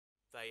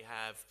They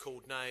have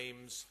called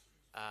names,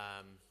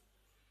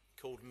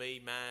 called me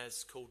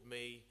Maz, called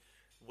me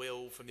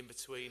Will from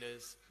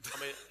Inbetweeners.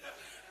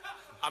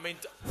 I mean,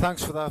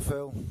 thanks for that,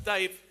 Phil.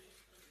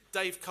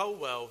 Dave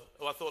Colwell,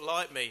 who I thought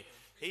liked me,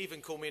 he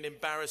even called me an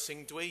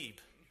embarrassing dweeb.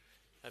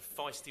 A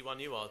feisty one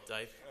you are,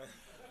 Dave.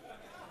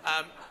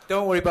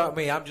 Don't worry about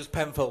me, I'm just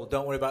Penfold,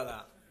 don't worry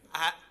about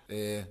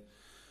that.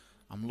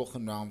 I'm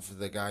looking round for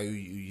the guy who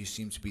you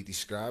seem to be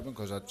describing,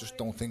 because I just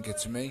don't think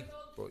it's me,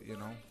 but you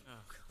know.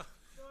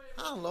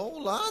 Oh,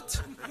 hello, lad.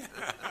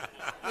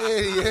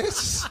 There he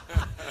is.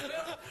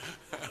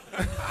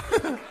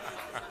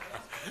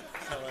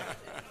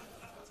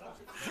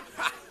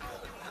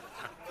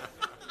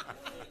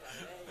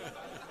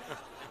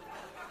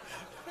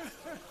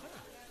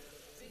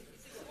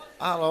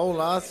 Hello,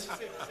 lad.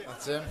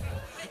 That's him.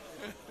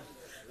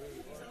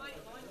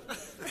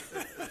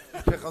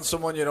 Pick on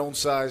someone your own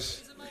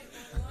size.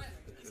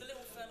 He's a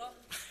little fella.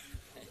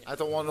 I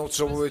don't want no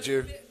trouble with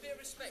you. Bit of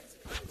respect.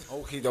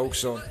 Okie doke,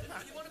 son.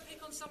 If you want to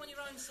pick on someone your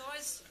own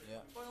size,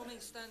 by all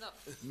means, stand up.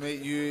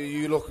 Mate,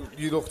 you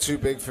look too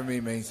big for me,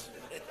 mate.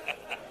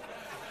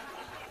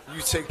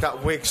 You take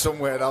that wig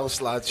somewhere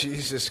else, lad.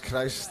 Jesus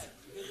Christ.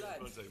 Good lad.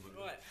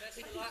 Right, best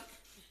of luck.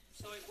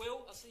 Sorry,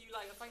 Will, I'll see you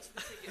later. Thanks for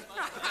the tickets,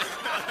 mate.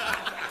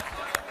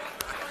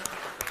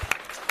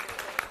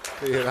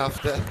 See you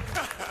after.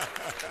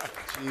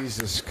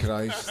 Jesus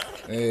Christ.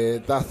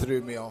 That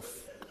threw me off.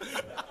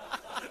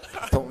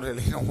 Don't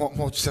really know what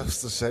much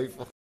else to say.